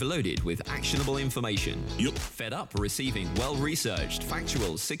 Feeling overloaded with actionable information? Yup. Fed up receiving well-researched,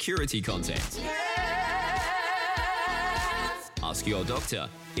 factual security content? Ask your doctor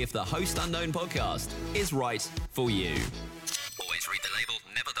if the Host Unknown podcast is right for you. Always read the label,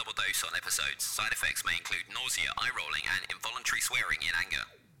 never double dose on episodes. Side effects may include nausea, eye-rolling, and involuntary swearing in anger.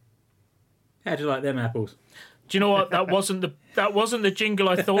 How do you like them apples? Do you know what? That wasn't the jingle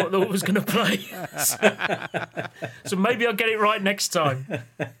I thought that was going to play. So maybe I'll get it right next time.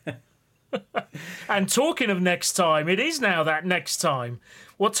 And talking of next time, it is now that next time.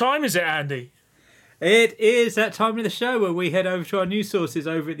 What time is it, Andy? It is that time of the show where we head over to our news sources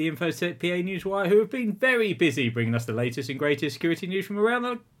over at the InfoSec PA Newswire, who have been very busy bringing us the latest and greatest security news from around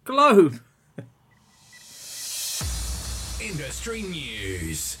the globe. Industry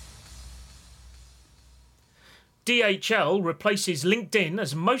news. DHL replaces LinkedIn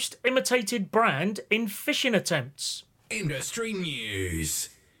as most imitated brand in phishing attempts. Industry news.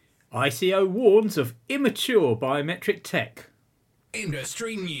 ICO warns of immature biometric tech.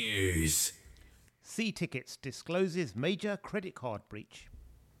 Industry news. C-Tickets discloses major credit card breach.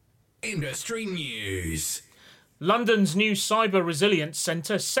 Industry news. London's new cyber resilience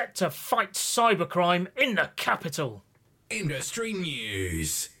centre set to fight cybercrime in the capital. Industry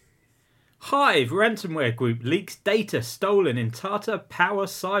news. Hive ransomware group leaks data stolen in Tata Power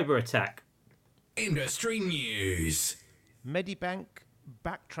cyber attack. Industry news. Medibank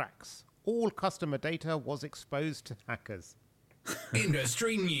backtracks. All customer data was exposed to hackers.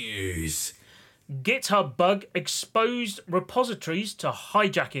 Industry news. GitHub bug exposed repositories to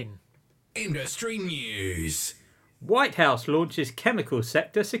hijacking. Industry news. White House launches chemical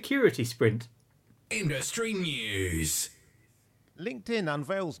sector security sprint. Industry news. LinkedIn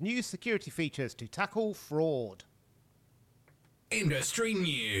unveils new security features to tackle fraud. Industry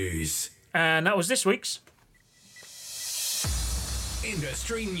news. And that was this week's.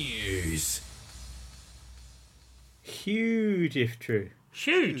 Industry news. Huge if true.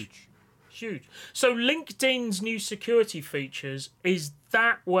 Huge. So LinkedIn's new security features, is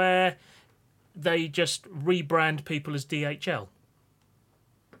that where they just rebrand people as DHL?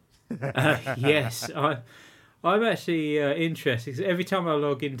 Yes, I'm actually interested, because every time I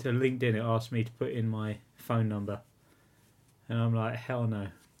log into LinkedIn, it asks me to put in my phone number. And I'm like, hell no.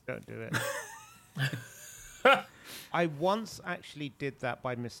 Don't do it. I once actually did that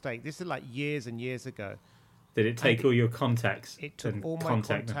by mistake. This is like years and years ago. Did it take all your contacts? It took and all my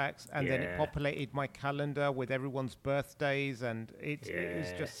contacts, and then it populated my calendar with everyone's birthdays, and it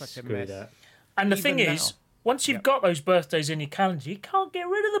was just such a mess. That. And the Even thing now. is, once you've got those birthdays in your calendar, you can't get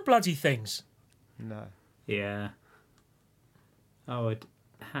rid of the bloody things. No. Yeah. I would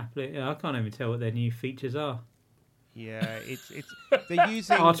happily... I can't even tell what their new features are. Yeah, it's they're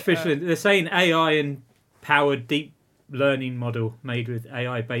using Artificial... they're saying AI and powered deep learning model made with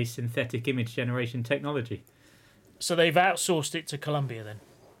AI-based synthetic image generation technology. So they've outsourced it to Columbia then?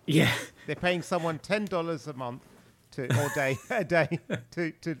 Yeah. They're paying someone $10 a month a day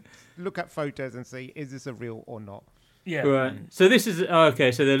to look at photos and see, is this a real or not? Yeah. Right. So this is...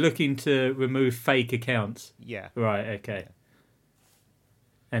 okay, so they're looking to remove fake accounts. Yeah. Right, okay.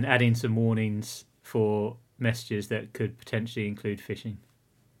 And adding some warnings for messages that could potentially include phishing.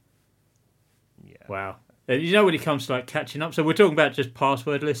 Yeah. Wow. You know, when it comes to like catching up, so we're talking about just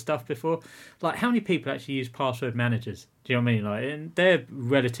passwordless stuff before. Like, how many people actually use password managers? Do you know what I mean? Like, and they're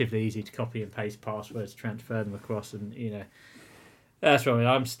relatively easy to copy and paste passwords, transfer them across, and that's what I mean.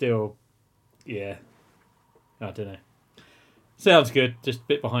 I'm still, I don't know. Sounds good. Just a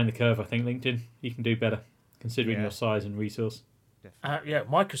bit behind the curve, I think. LinkedIn, you can do better considering your size and resource.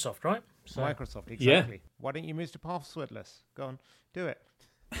 Microsoft, right? So, Microsoft, exactly. Yeah. Why don't you move to passwordless? Go on, do it.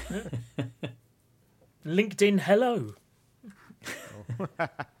 LinkedIn, hello.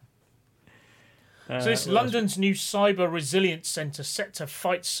 So this London's new cyber resilience centre set to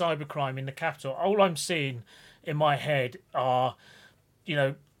fight cybercrime in the capital. All I'm seeing in my head are,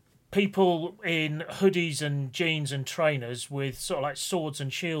 people in hoodies and jeans and trainers with sort of like swords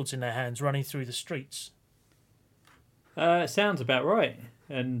and shields in their hands running through the streets. Sounds about right.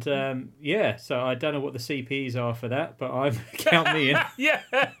 And so I don't know what the CPs are for that, but I'm count me in. Yeah.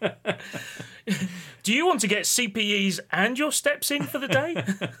 Do you want to get CPEs and your steps in for the day?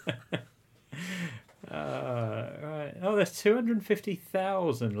 Right. Oh, there's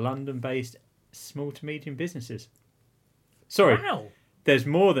 250,000 London-based small to medium businesses. Sorry. Wow. There's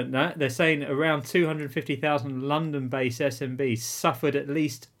more than that. They're saying around 250,000 London-based SMBs suffered at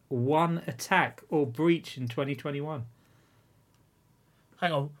least one attack or breach in 2021.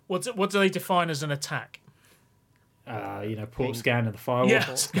 Hang on. What do they define as an attack? Port scan of the firewall. Yeah,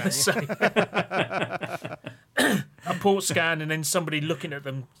 I was going to say. A port scan and then somebody looking at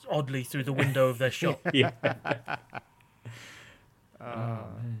them oddly through the window of their shop. Yeah.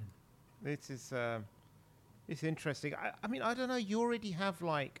 This is it's interesting. I mean, I don't know. You already have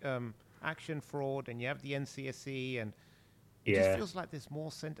like action fraud, and you have the NCSE, and it just feels like there's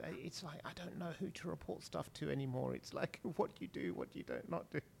more. It's like I don't know who to report stuff to anymore. It's like what you do, what you don't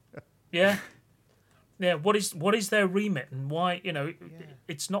not do. Yeah. Yeah, what is their remit and why?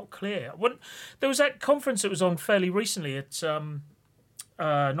 It's not clear. There was that conference that was on fairly recently at not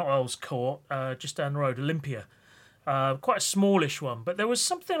Earl's Court, just down the road, Olympia. Quite a smallish one, but there was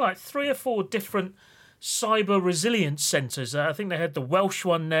something like 3 or 4 different cyber resilience centres. I think they had the Welsh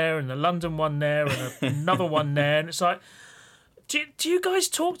one there and the London one there and another one there, and it's like, do you guys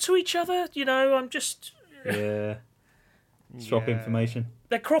talk to each other? I'm just swap information.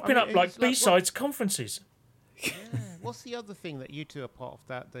 They're cropping up like B-sides conferences. Yeah. What's the other thing that you two are part of?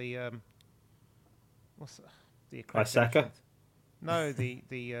 That the what's the ISACA? No,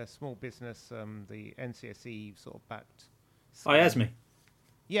 the small business, the NCSE sort of backed. IASME.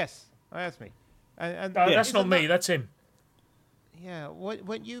 Yes, IASME. And that's not me. That's him. Yeah,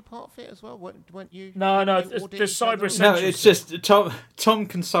 weren't you part of it as well? Weren't you? No, the cyber essentials. No, it's just Tom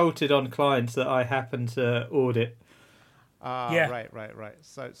consulted on clients that I happened to audit. Right.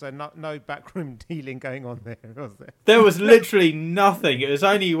 So no backroom dealing going on there, was there? There was literally nothing. It was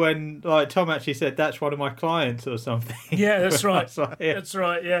only when Tom actually said that's one of my clients or something. Yeah, that's right. That's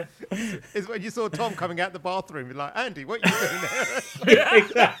right. Yeah. It's when you saw Tom coming out the bathroom, you're like, Andy, what are you doing there?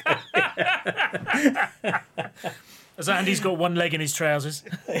 Exactly. As Andy's got one leg in his trousers.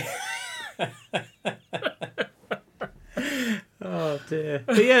 Oh dear.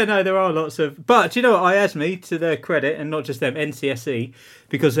 But there are lots of. But do you know what? IASME, to their credit, and not just them, NCSE,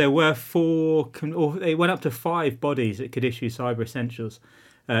 because there were 4, or they went up to 5 bodies that could issue cyber essentials,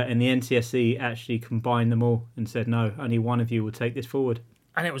 and the NCSE actually combined them all and said, no, only one of you will take this forward.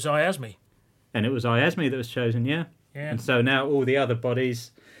 And it was IASME. And it was IASME that was chosen, yeah. And so now all the other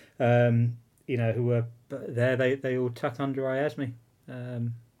bodies, who were there, they all tuck under IASME.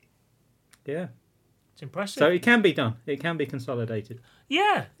 It's impressive. So it can be done. It can be consolidated.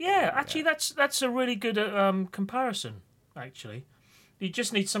 Yeah. Actually, that's a really good comparison. Actually, you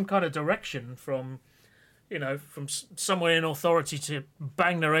just need some kind of direction from somewhere in authority to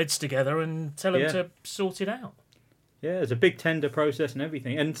bang their heads together and tell them to sort it out. Yeah, there's a big tender process and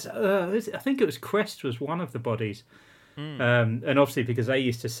everything. And I think it was Quest was one of the bodies. And obviously because they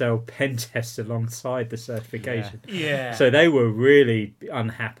used to sell pen tests alongside the certification. Yeah. So they were really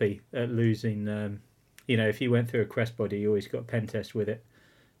unhappy at losing. If you went through a Quest body, you always got a pen test with it.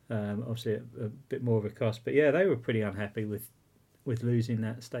 Obviously a bit more of a cost. But they were pretty unhappy with losing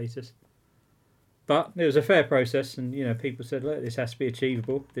that status. But it was a fair process, and people said, look, this has to be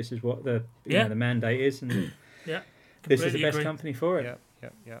achievable. This is what the the mandate is, and this is the best company for it.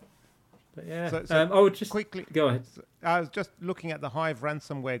 Yeah. But yeah, so I would just quickly go ahead. I was just looking at the Hive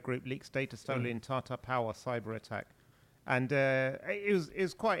ransomware group leaks data stolen in Tata Power cyber attack, and it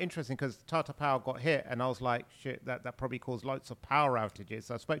was quite interesting because Tata Power got hit, and I was like, shit, that probably caused lots of power outages.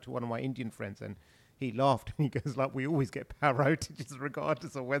 So I spoke to one of my Indian friends, and he laughed and he goes like, "We always get power outages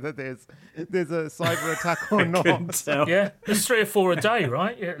regardless of whether there's a cyber attack or not." Couldn't tell. Yeah, there's 3 or 4 a day,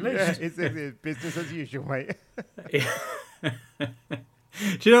 right? Yeah, at Yeah, least. it's business as usual, mate.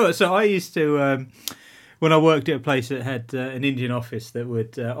 Do you know what? So I used to, when I worked at a place that had an Indian office that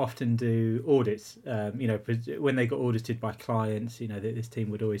would often do audits, when they got audited by clients, this team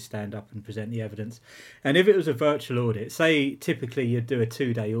would always stand up and present the evidence. And if it was a virtual audit, say typically you'd do a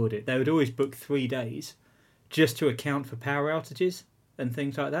 2-day audit, they would always book 3 days just to account for power outages and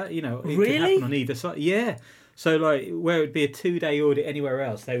things like that. It could Really? happen on either side. Yeah. So like where it would be a 2-day audit anywhere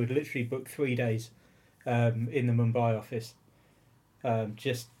else, they would literally book 3 days in the Mumbai office.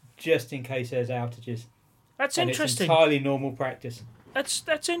 Just in case there's outages. That's And interesting. It's entirely normal practice.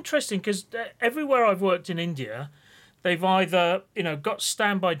 That's interesting because everywhere I've worked in India, they've either got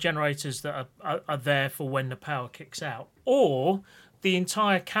standby generators that are there for when the power kicks out, or the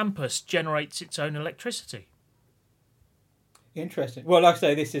entire campus generates its own electricity. Interesting. Well, like I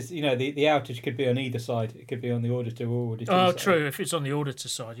say, this is the outage could be on either side. It could be on the auditor or auditee Oh, side. true. If it's on the auditor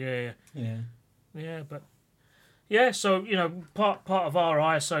side, yeah. Yeah. But yeah. So part of our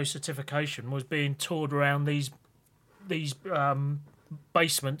ISO certification was being toured around these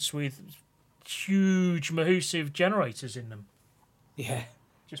basements with huge Mahusive generators in them, Yeah.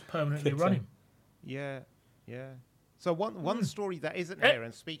 just permanently Good time. running. Yeah. So one story that isn't here,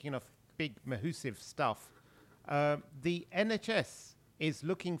 and speaking of big Mahusive stuff, the NHS is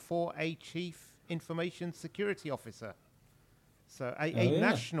looking for a chief information security officer. So a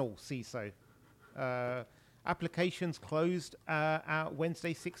national CISO. Applications closed out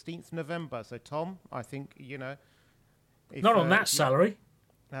Wednesday, 16th November. So Tom, I think if, Not on that if you- salary.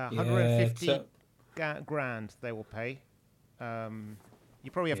 150 Yeah, grand they will pay.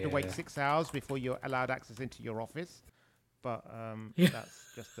 You probably have to wait 6 hours before you're allowed access into your office, but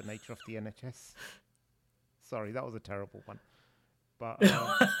that's just the nature of the NHS. Sorry, that was a terrible one. But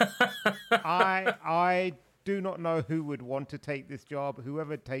I do not know who would want to take this job.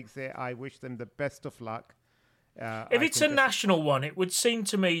 Whoever takes it, I wish them the best of luck. If it's a national one, it would seem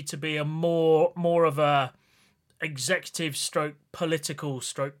to me to be a more of a executive stroke political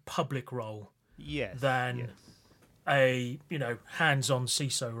stroke public role than a hands-on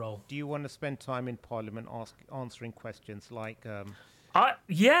CISO role. Do you want to spend time in Parliament answering questions like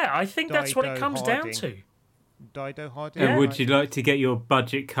I think that's what it Dido comes down Harding. to. Dido Harding? And would you like to get your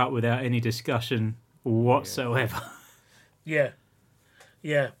budget cut without any discussion whatsoever? Yeah,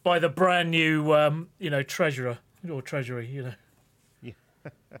 by the brand new treasurer or treasury.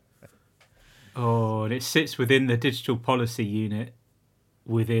 Oh, and it sits within the digital policy unit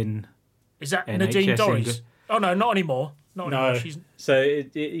within. Is that NHS Nadine Dorries? England. Oh no, not anymore. Not anymore. She's So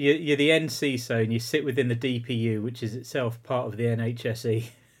you're the NCSO and you sit within the DPU, which is itself part of the NHSE,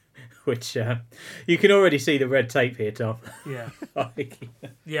 which you can already see the red tape here, Tom. yeah. Like,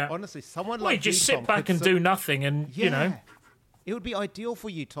 Yeah. Honestly, someone Well, you like just you, sit Tom, back could and do nothing, and it would be ideal for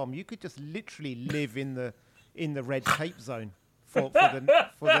you, Tom. You could just literally live in the red tape zone for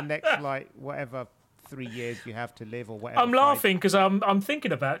the next whatever 3 years you have to live or whatever. I'm laughing because I'm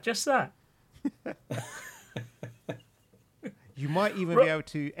thinking about just that. You might even be able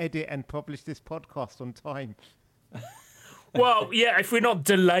to edit and publish this podcast on time. Well, yeah, if we're not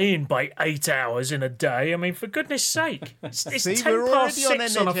delaying by 8 hours in a day, I mean, for goodness sake, it's See, 10 we're past already on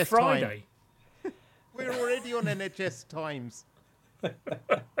 6 on a NHS Friday. We're already on NHS times.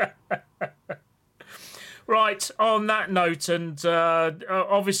 Right, on that note, and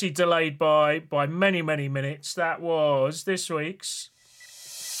obviously delayed by many, many minutes, that was this week's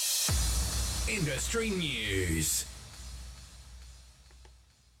Industry News.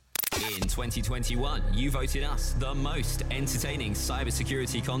 In 2021, you voted us the most entertaining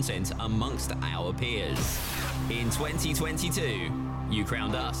cybersecurity content amongst our peers. In 2022, you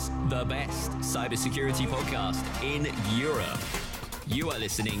crowned us the best cybersecurity podcast in Europe. You are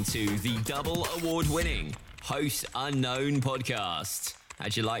listening to the double award-winning Host Unknown podcast.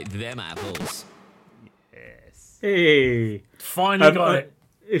 How'd you like them apples? hey. finally got it.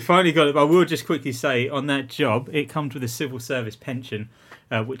 It finally got it. But I will just quickly say on that job, it comes with a civil service pension,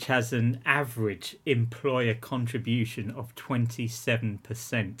 which has an average employer contribution of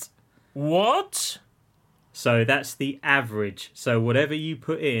 27%. What? So that's the average. So whatever you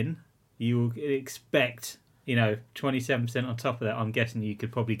put in, you will expect, 27% on top of that. I'm guessing you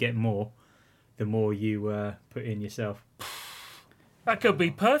could probably get more the more you put in yourself. That could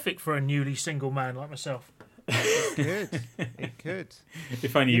be perfect for a newly single man like myself. It could.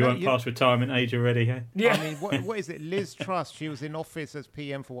 If only you weren't past retirement age already, hey? Yeah. I mean, what is it? Liz Truss, she was in office as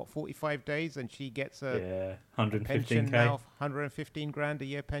PM for 45 days, and she gets a Yeah, pension 115k. now, 115 grand a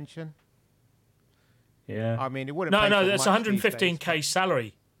year pension. Yeah. I mean, it wouldn't. No, pay for that's much these days. 115k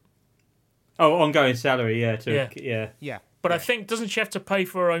salary. Oh, ongoing salary, yeah. Yeah. But I think, doesn't she have to pay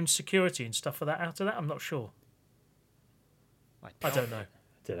for her own security and stuff for that out of that? I'm not sure. I don't know.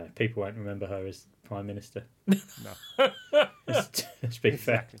 I don't know. People won't remember her as Prime Minister. No. Let's be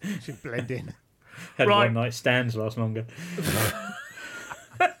fair. Exactly. Should blend in. Had Right. one night stands last longer.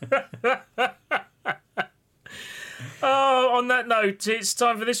 Oh, on that note, it's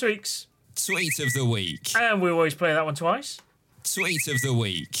time for this week's. Tweet of the week. And we always play that one twice. Tweet of the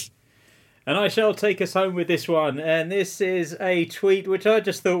week. And I shall take us home with this one. And this is a tweet which I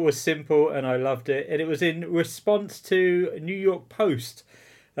just thought was simple and I loved it. And it was in response to New York Post,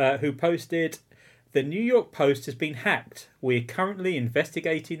 who posted, "The New York Post has been hacked. We're currently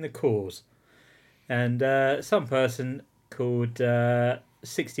investigating the cause." And some person called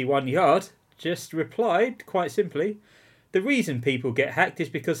 61 Yard just replied quite simply, "The reason people get hacked is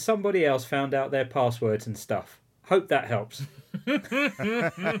because somebody else found out their passwords and stuff. Hope that helps."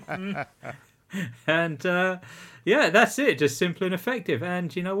 And yeah, that's it. Just simple and effective.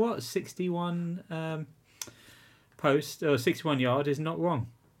 And you know what? 61 Post or 61 Yard is not wrong.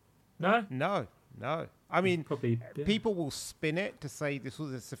 No? No. I mean, Probably yeah. people will spin it to say this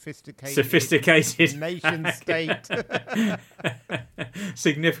was a Sophisticated nation state.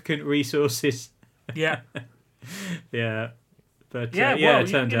 significant resources. Yeah. Yeah, but Yeah, yeah, well, it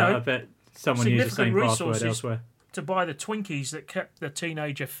turns you out know, I bet someone used the same significant password resources. elsewhere. To buy the Twinkies that kept the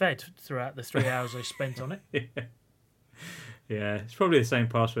teenager fed throughout the 3 hours they spent on it. Yeah, it's probably the same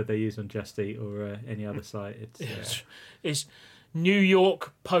password they use on Just Eat or any other site. It's New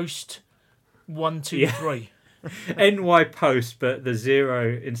York Post 123. NY Post, but the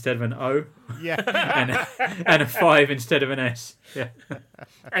 0 instead of an O, Yeah. and a 5 instead of an S. Yeah,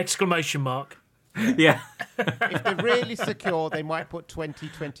 Exclamation mark. yeah. If they're really secure, they might put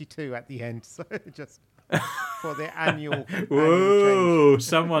 2022 at the end. So just for their annual change. Whoa!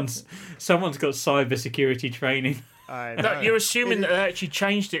 Someone's got cybersecurity training. I No, know. you're assuming that they actually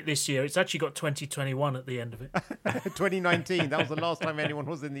changed it this year. It's actually got 2021 at the end of it. 2019. That was the last time anyone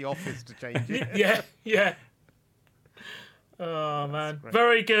was in the office to change it. Yeah. Oh, man.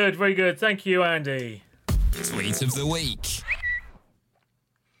 Very good, very good. Thank you, Andy. Tweet of the week.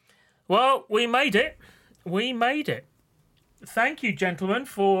 Well, we made it. We made it. Thank you, gentlemen,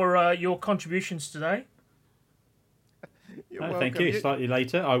 for your contributions today. You're Thank welcome. you. Slightly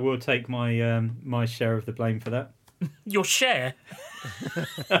later, I will take my my share of the blame for that. Your share?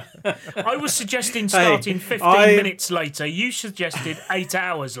 I was suggesting starting 15 I- minutes later. You suggested 8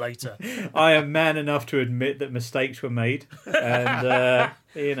 hours later. I am man enough to admit that mistakes were made, and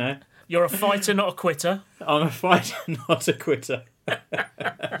you know, You're a fighter, not a quitter. I'm a fighter, not a quitter.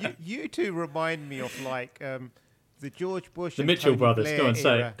 You two remind me of like the George Bush, The and Mitchell Tony brothers. Blair Go on,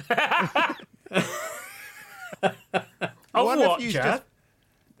 say era. Oh, One what, of you's Jav? just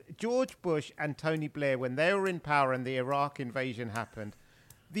George Bush and Tony Blair, when they were in power and the Iraq invasion happened,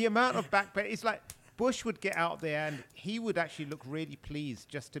 the amount of it's like Bush would get out there and he would actually look really pleased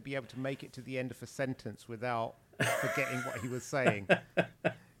just to be able to make it to the end of a sentence without forgetting what he was saying.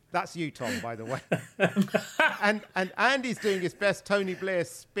 That's you, Tom, by the way. and Andy's doing his best Tony Blair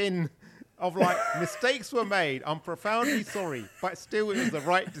spin of like, mistakes were made. I'm profoundly sorry, but still it was the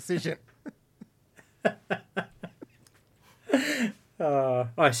right decision.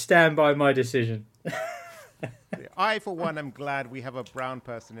 I stand by my decision. I, for one, am glad we have a brown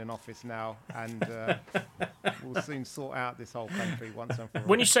person in office now, and we'll soon sort out this whole country once and for all.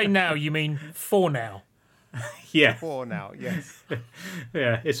 When you say now, you mean for now. Yeah, For now, yes.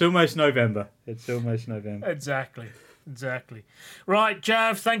 yeah. It's almost November. Exactly. Right,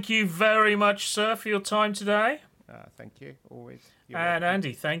 Jav, thank you very much, sir, for your time today. Thank you, always. You're And welcome.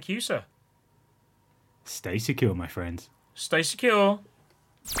 Andy, thank you, sir. Stay secure, my friends. Stay secure.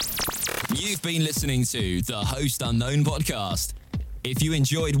 You've been listening to the Host Unknown podcast. If you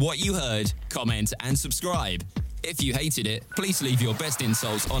enjoyed what you heard, comment and subscribe. If you hated it, please leave your best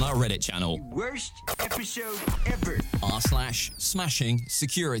insults on our Reddit channel. Worst episode ever. r/smashing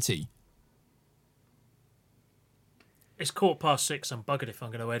security. It's 6:15. I'm buggered if I'm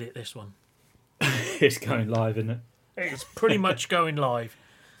going to edit this one. It's going live, isn't it? It's pretty much going live.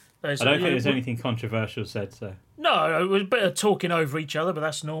 I don't think there's anything controversial said, so No, it was a bit of talking over each other, but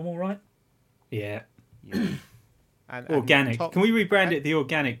that's normal, right? yeah. And Organic. Tom- Can we rebrand it the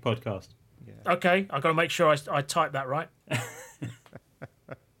Organic Podcast? Okay, I've got to make sure I type that right.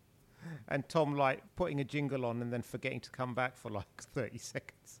 And Tom, like, putting a jingle on and then forgetting to come back for like 30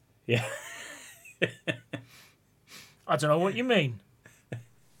 seconds. Yeah. I don't know what you mean.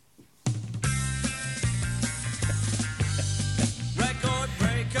 Record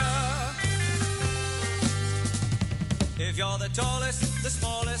breaker. If you're the tallest, the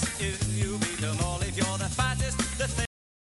smallest,